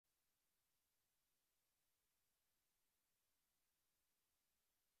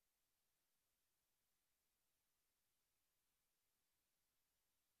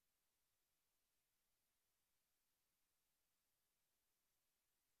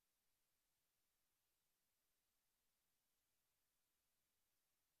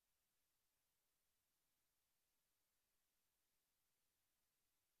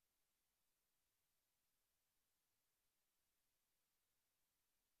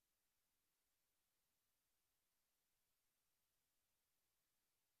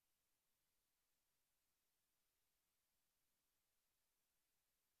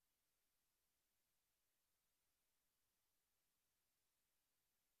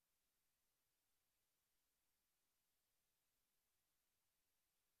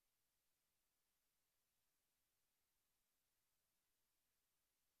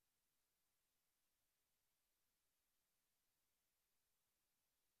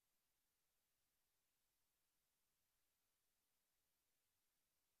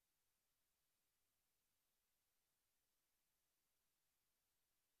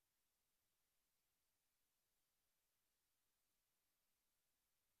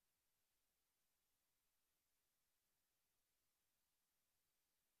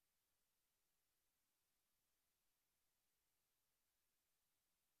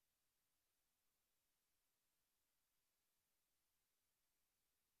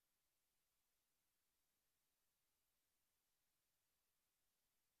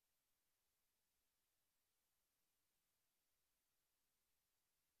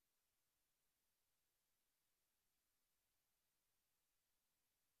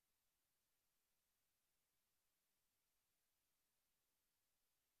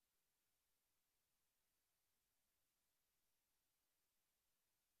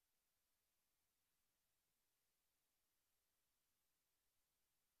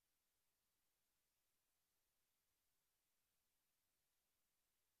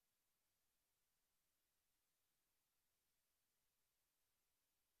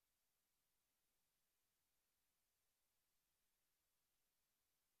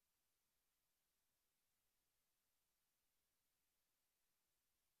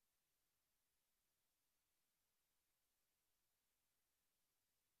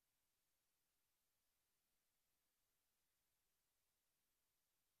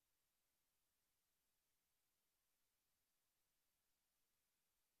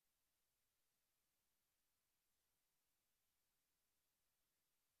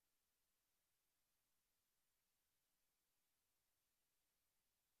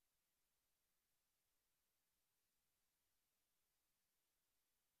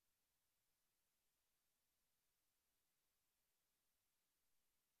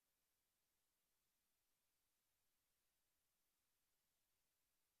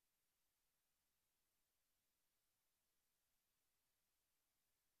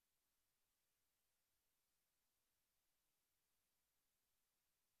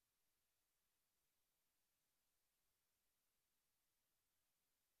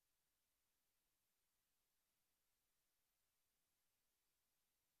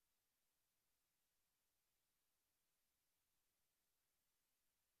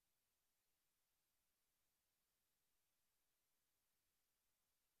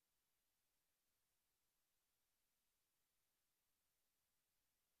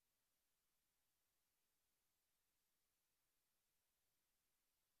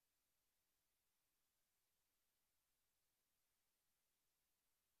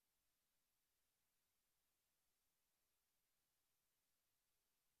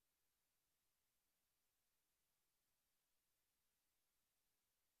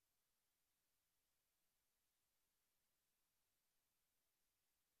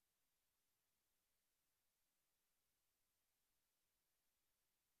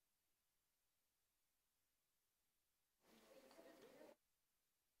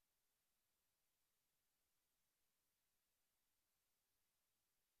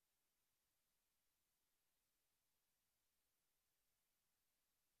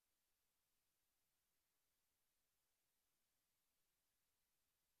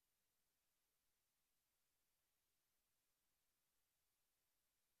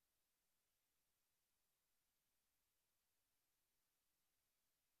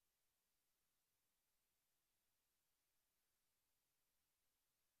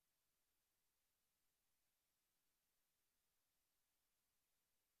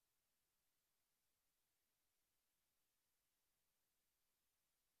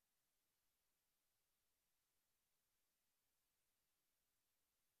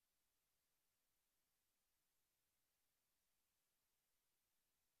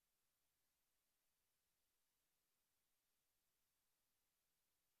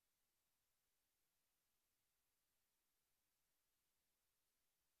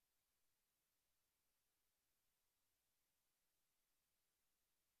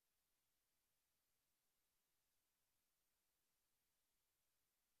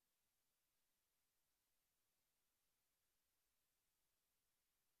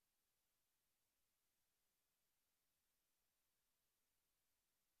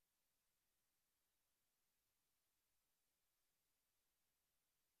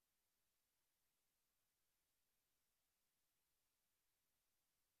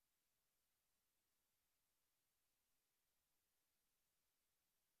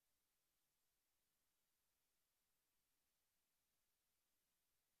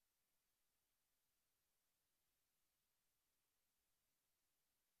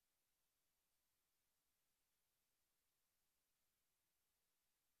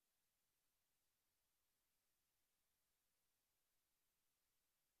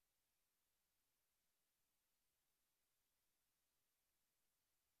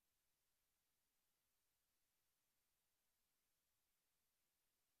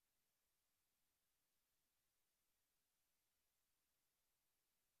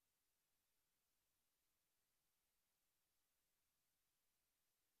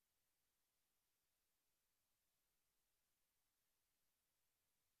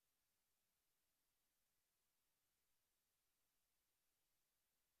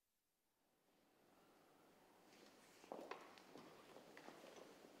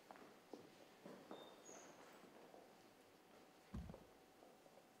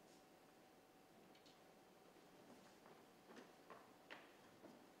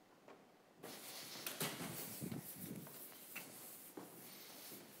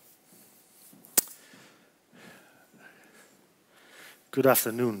Good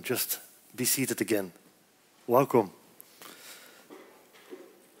afternoon. Just be seated again. Welcome.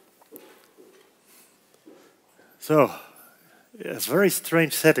 So, it's a very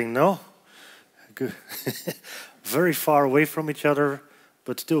strange setting, no? Good. Very far away from each other,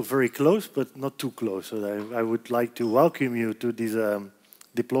 but still very close, but not too close. So I would like to welcome you to this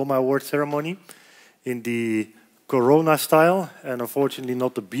diploma award ceremony in the Corona style, and unfortunately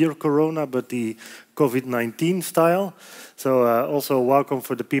not the beer Corona, but the COVID-19 style. So also welcome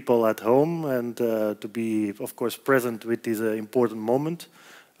for the people at home and to be, of course, present with this important moment.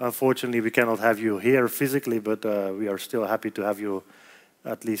 Unfortunately, we cannot have you here physically, but we are still happy to have you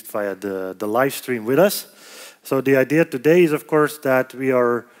at least via the live stream with us. So the idea today is, of course, that we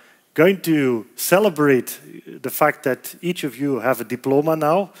are going to celebrate the fact that each of you have a diploma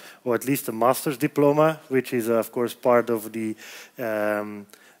now, or at least a master's diploma, which is, of course, part of the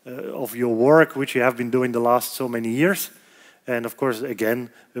of your work, which you have been doing the last so many years. And of course,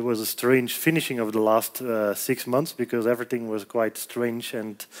 again, it was a strange finishing of the last 6 months because everything was quite strange.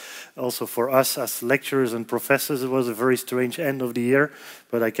 And also for us as lecturers and professors, it was a very strange end of the year.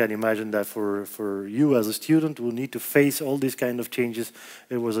 But I can imagine that for you as a student who need to face all these kind of changes,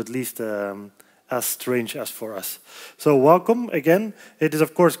 it was at least as strange as for us. So welcome again. It is,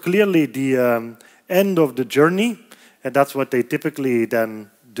 of course, clearly the end of the journey. And that's what they typically then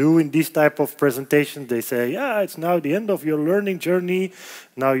do in this type of presentation. They say, yeah, it's now the end of your learning journey.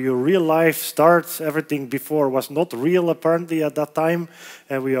 Now your real life starts. Everything before was not real, apparently, at that time.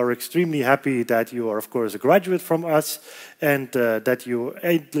 And we are extremely happy that you are, of course, a graduate from us and that you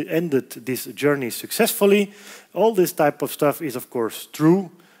ended this journey successfully. All this type of stuff is, of course,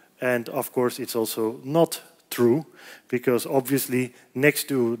 true. And, of course, it's also not true, because obviously next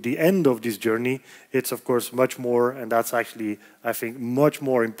to the end of this journey, it's of course much more, and that's actually, I think, much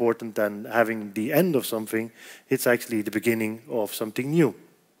more important than having the end of something. It's actually the beginning of something new.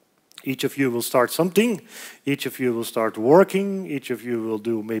 Each of you will start something, each of you will start working, each of you will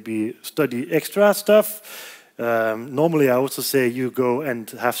do maybe study extra stuff. Normally I also say you go and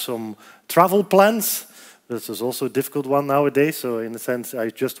have some travel plans. This is also a difficult one nowadays, so in a sense I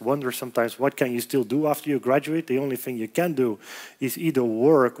just wonder sometimes what can you still do after you graduate. The only thing you can do is either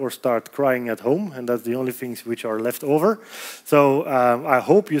work or start crying at home, and that's the only things which are left over. So I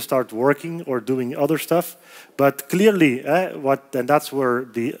hope you start working or doing other stuff, but clearly and that's where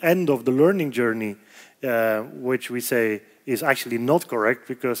the end of the learning journey, which we say is actually not correct,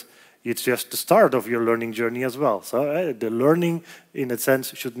 because it's just the start of your learning journey as well. So the learning, in a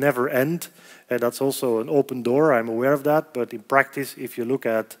sense, should never end. And that's also an open door, I'm aware of that. But in practice, if you look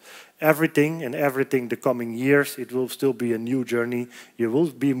at everything the coming years, it will still be a new journey. You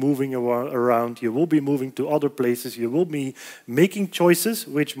will be moving around, you will be moving to other places, you will be making choices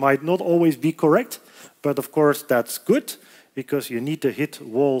which might not always be correct. But of course, that's good, because you need to hit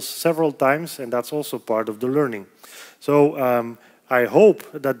walls several times, and that's also part of the learning. So I hope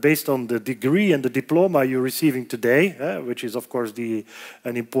that based on the degree and the diploma you're receiving today, which is of course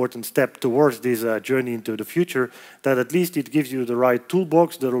an important step towards this journey into the future, that at least it gives you the right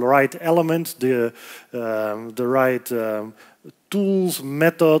toolbox, the right elements, the right tools,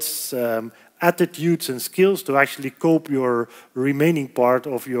 methods, attitudes and skills to actually cope your remaining part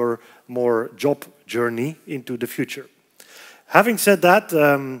of your more job journey into the future. Having said that,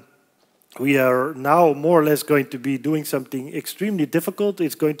 we are now more or less going to be doing something extremely difficult.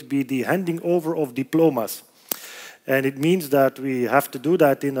 It's going to be the handing over of diplomas. And it means that we have to do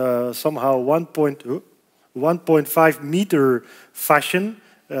that in a somehow 1.5 meter fashion.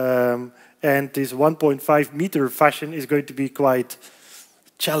 And this 1.5 meter fashion is going to be quite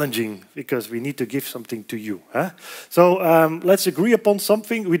challenging, because we need to give something to you. So let's agree upon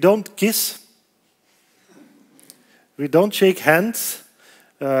something. We don't kiss. We don't shake hands.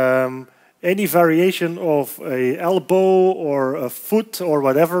 Any variation of an elbow or a foot or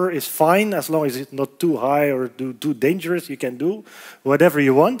whatever is fine, as long as it's not too high or too dangerous. You can do whatever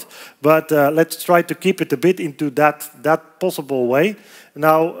you want, but let's try to keep it a bit into that possible way.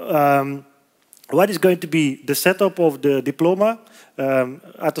 Now, what is going to be the setup of the diploma?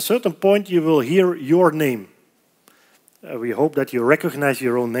 At a certain point, you will hear your name. We hope that you recognize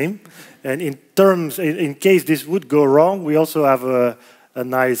your own name. And in case this would go wrong, we also have a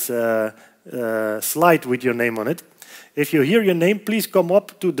nice slide with your name on it. If you hear your name, please come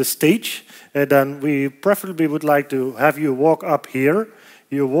up to the stage, and then we preferably would like to have you walk up here.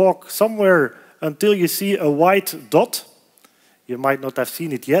 You walk somewhere until you see a white dot. You might not have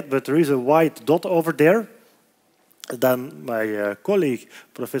seen it yet, but there is a white dot over there. Then my colleague,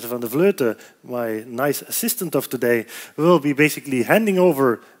 Professor van der Vleuten, my nice assistant of today, will be basically handing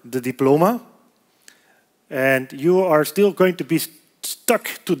over the diploma. And you are still going to be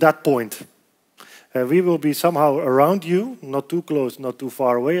stuck to that point. We will be somehow around you, not too close, not too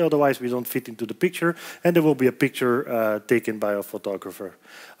far away, otherwise we don't fit into the picture, and there will be a picture taken by a photographer.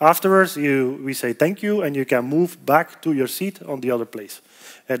 Afterwards, we say thank you, and you can move back to your seat on the other place.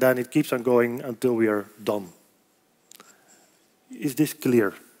 And then it keeps on going until we are done. Is this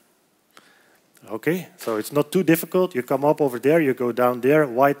clear? Okay, so it's not too difficult. You come up over there, you go down there,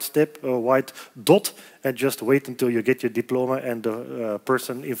 white step, white dot, and just wait until you get your diploma and the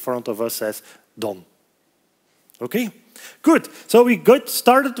person in front of us says, done. Okay, good. So we got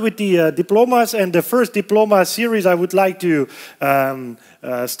started with the diplomas, and the first diploma series I would like to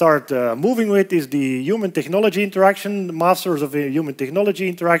start moving with is the Human Technology Interaction, Masters of Human Technology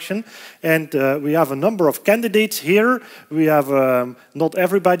Interaction. And we have a number of candidates here. We have not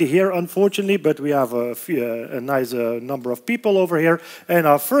everybody here, unfortunately, but we have a nice number of people over here. And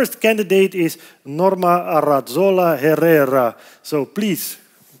our first candidate is Norma Arrazola Herrera. So please,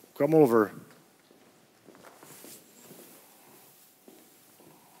 come over.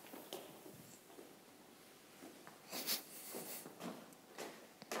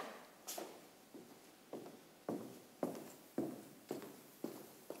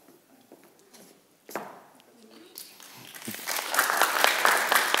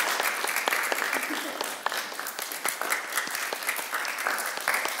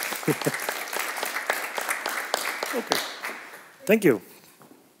 Okay, thank you.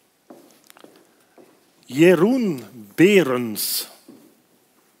 Jeroen Berens.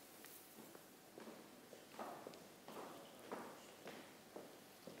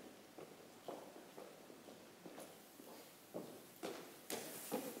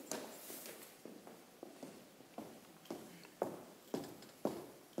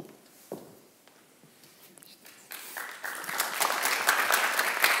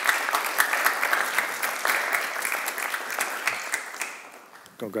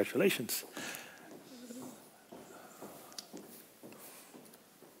 Congratulations.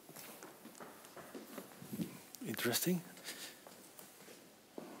 Interesting.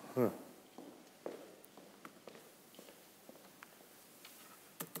 Huh.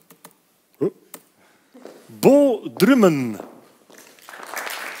 Oh. Bo Drummen.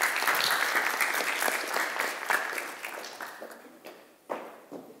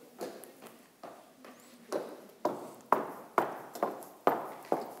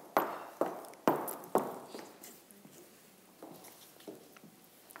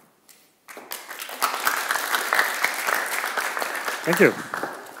 Thank you.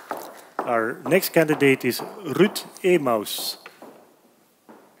 Our next candidate is Ruud Emaus.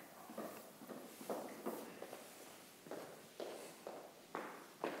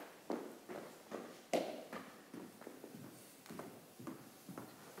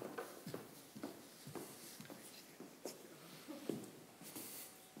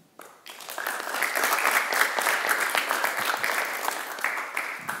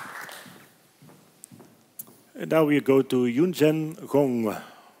 And now we go to Yunzhen Gong.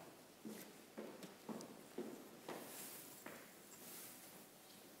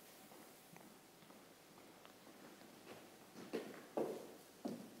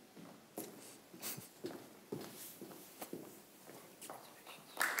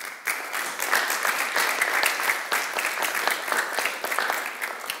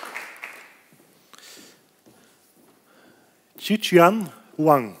 Qichuan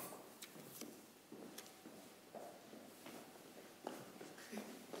Wang.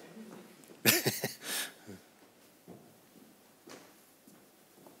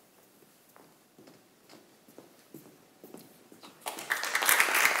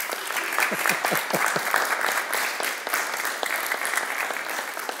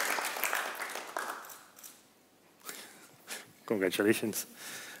 Congratulations.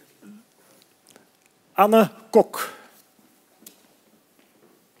 Anne Kok.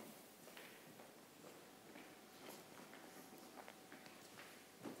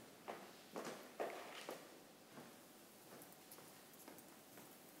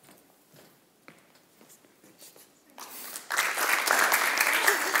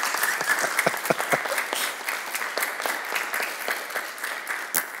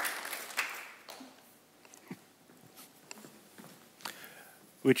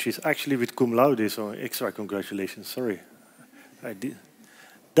 Which is actually with cum laude, so extra congratulations. Sorry, I did.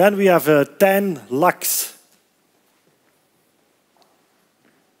 Then we have 10 Lux.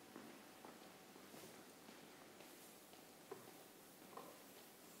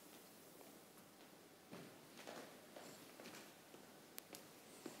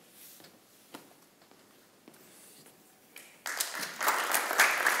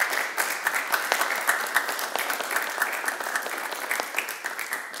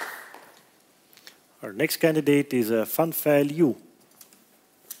 Our next candidate is Fanfei Liu.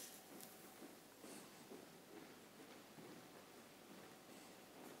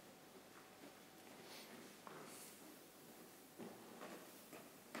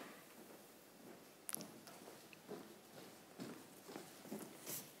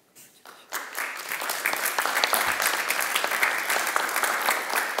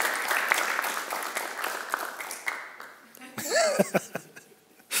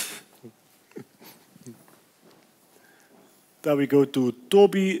 Then we go to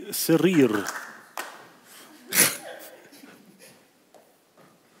Toby Serir.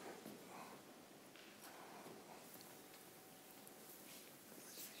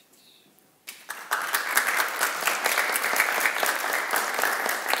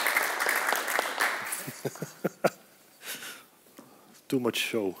 Too much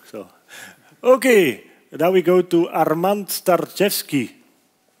show. So, okay. Then we go to Armand Starchevsky.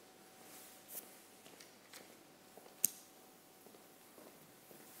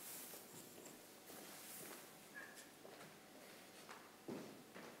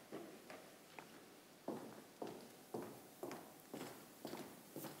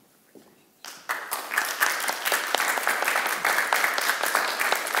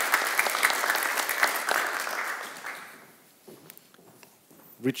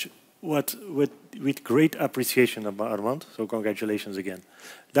 With great appreciation, Armand. So congratulations again.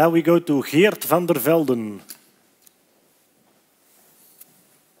 Then we go to Geert van der Velden.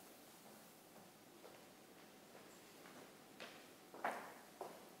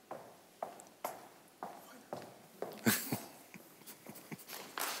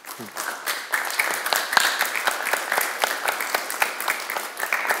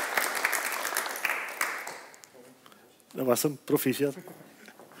 Dat was hem, proficiat.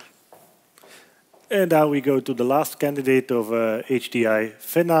 And now we go to the last candidate of HTI,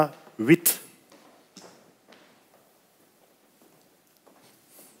 Fenna Witt.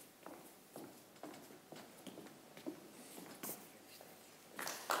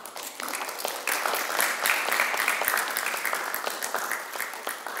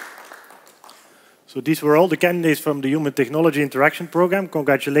 So these were all the candidates from the Human Technology Interaction Program.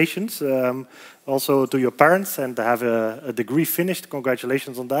 Congratulations also to your parents, and to have a degree finished.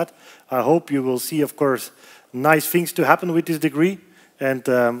 Congratulations on that. I hope you will see, of course, nice things to happen with this degree. And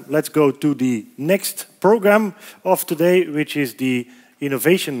let's go to the next program of today, which is the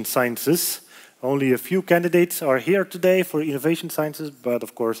Innovation Sciences. Only a few candidates are here today for Innovation Sciences, but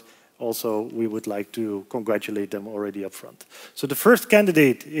of course, also we would like to congratulate them already up front. So the first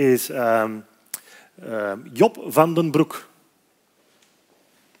candidate is Job van den Broek.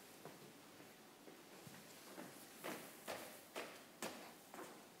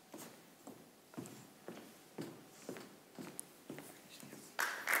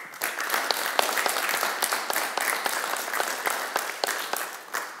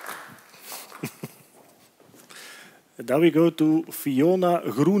 Then we go to Fiona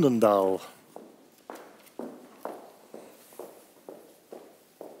Groenendaal.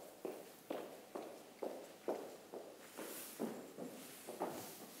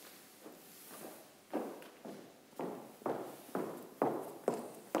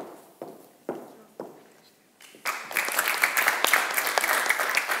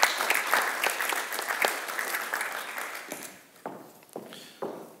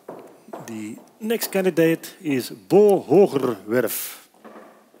 The next candidate is Bo Hogerwerf.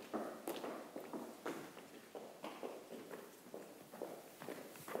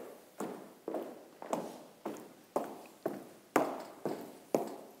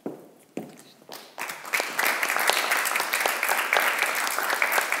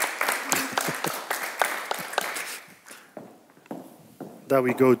 Then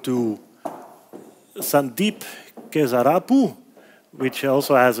we go to Sandeep Kesarapu,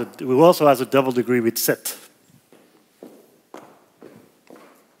 who also has a double degree with SET.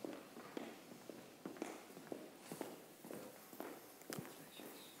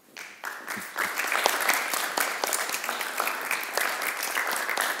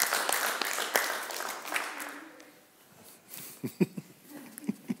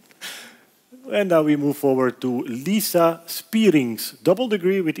 And now we move forward to Lisa Spierings, double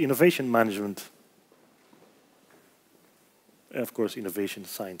degree with Innovation Management. And of course, Innovation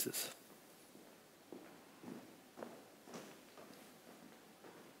Sciences.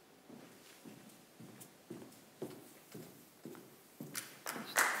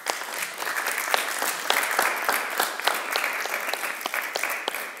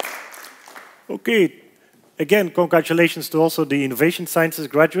 Okay, again, congratulations to also the Innovation Sciences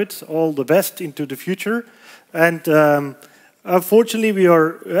graduates. All the best into the future. And Unfortunately, we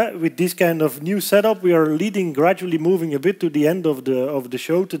are with this kind of new setup. We are gradually moving a bit to the end of the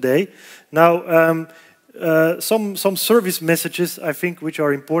show today. Now, some service messages I think which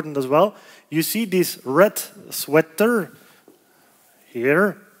are important as well. You see this red sweater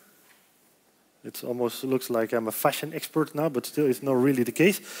here. It almost looks like I'm a fashion expert now, but still it's not really the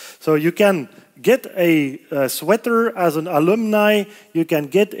case. So you can get a sweater as an alumni. You can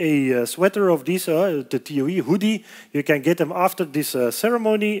get a sweater of this, the TOE hoodie. You can get them after this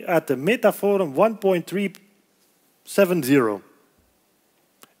ceremony at the Metaforum 1.370,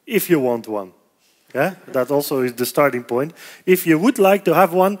 if you want one. Yeah, that also is the starting point. If you would like to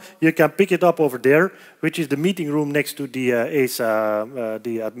have one, you can pick it up over there, which is the meeting room next to the ASA,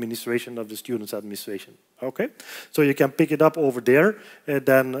 the administration of the students' administration. Okay, so you can pick it up over there, and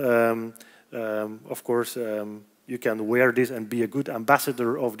then, of course, you can wear this and be a good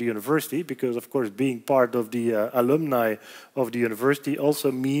ambassador of the university, because, of course, being part of the alumni of the university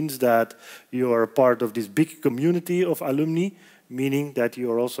also means that you are a part of this big community of alumni, meaning that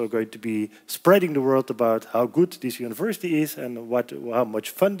you are also going to be spreading the word about how good this university is and how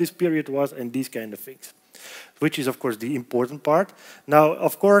much fun this period was and these kind of things, which is, of course, the important part. Now,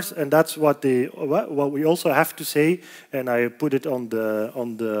 of course, and that's what we also have to say, and I put it on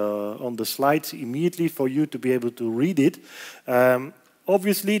the slides immediately for you to be able to read it.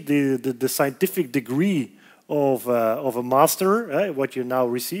 Obviously, the scientific degree of a master, what you now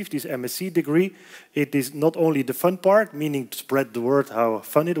receive, this MSc degree, it is not only the fun part, meaning to spread the word how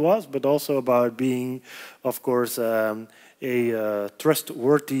fun it was, but also about being, of course, a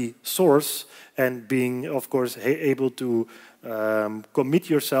trustworthy source and being, of course, able to commit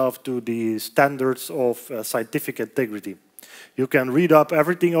yourself to the standards of scientific integrity. You can read up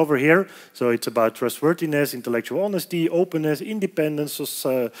everything over here. So it's about trustworthiness, intellectual honesty, openness, independence,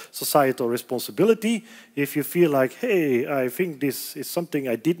 societal responsibility. If you feel like, hey, I think this is something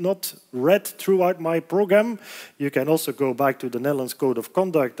I did not read throughout my program, you can also go back to the Netherlands Code of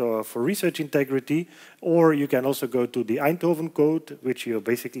Conduct for research integrity, or you can also go to the Eindhoven Code, which you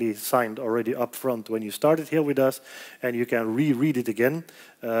basically signed already up front when you started here with us, and you can reread it again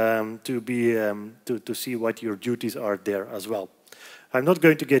to see what your duties are there as well. I'm not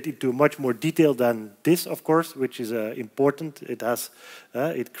going to get into much more detail than this, of course, which is important.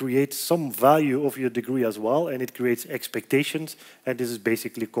 It creates some value of your degree as well, and it creates expectations, and this is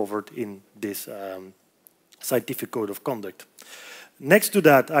basically covered in this scientific code of conduct. Next to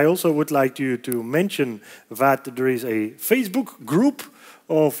that, I also would like to mention that there is a Facebook group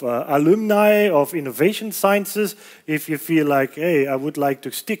of alumni of innovation sciences. If you feel like, hey, I would like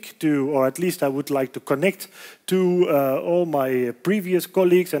to stick to, or at least I would like to connect to all my previous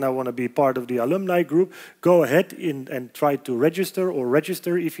colleagues and I want to be part of the alumni group, go ahead and try to register or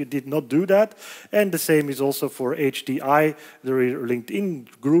register if you did not do that. And the same is also for HTI. There are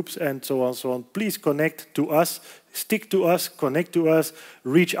LinkedIn groups and so on, so on. Please connect to us. Stick to us, connect to us,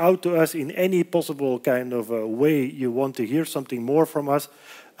 reach out to us in any possible kind of way you want to hear something more from us.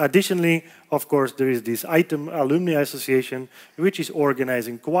 Additionally, of course, there is this ITEM Alumni Association, which is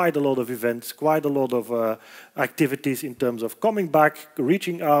organizing quite a lot of events, quite a lot of activities in terms of coming back,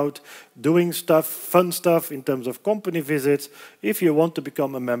 reaching out, doing stuff, fun stuff in terms of company visits. If you want to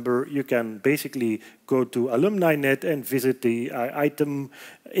become a member, you can basically go to alumni.net and visit the itema.nl,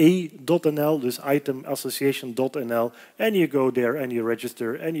 this itemassociation.nl, and you go there and you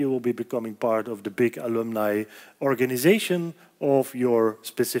register and you will be becoming part of the big alumni organization of your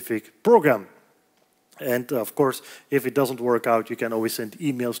specific program. And of course, if it doesn't work out, you can always send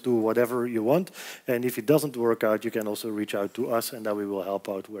emails to whatever you want. And if it doesn't work out, you can also reach out to us and then we will help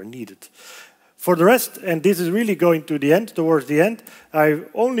out where needed. For the rest, and this is really going to the end, towards the end, I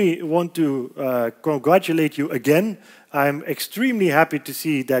only want to congratulate you again. I'm extremely happy to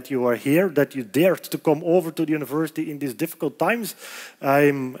see that you are here, that you dared to come over to the university in these difficult times.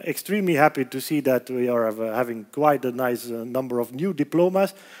 I'm extremely happy to see that we are having quite a nice number of new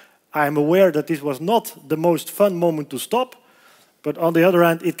diplomas. I'm aware that this was not the most fun moment to stop, but on the other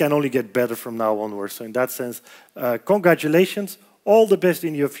hand, it can only get better from now onwards. So in that sense, congratulations, all the best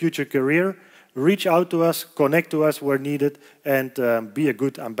in your future career. Reach out to us, connect to us where needed, and be a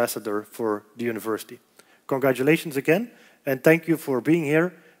good ambassador for the university. Congratulations again, and thank you for being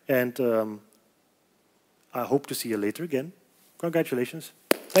here, and I hope to see you later again. Congratulations.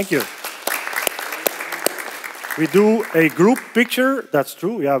 Thank you. We do a group picture, that's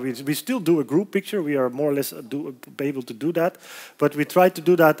true, yeah, we still do a group picture, we are more or less able to do that, but we try to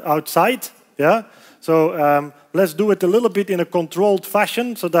do that outside, yeah? So let's do it a little bit in a controlled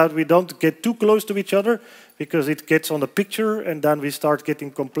fashion so that we don't get too close to each other, because it gets on the picture and then we start getting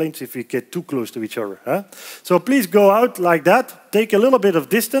complaints if we get too close to each other. Huh? So please go out like that, take a little bit of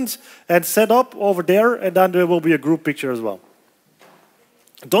distance and set up over there, and then there will be a group picture as well.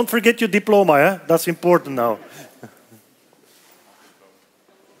 Don't forget your diploma, that's important now.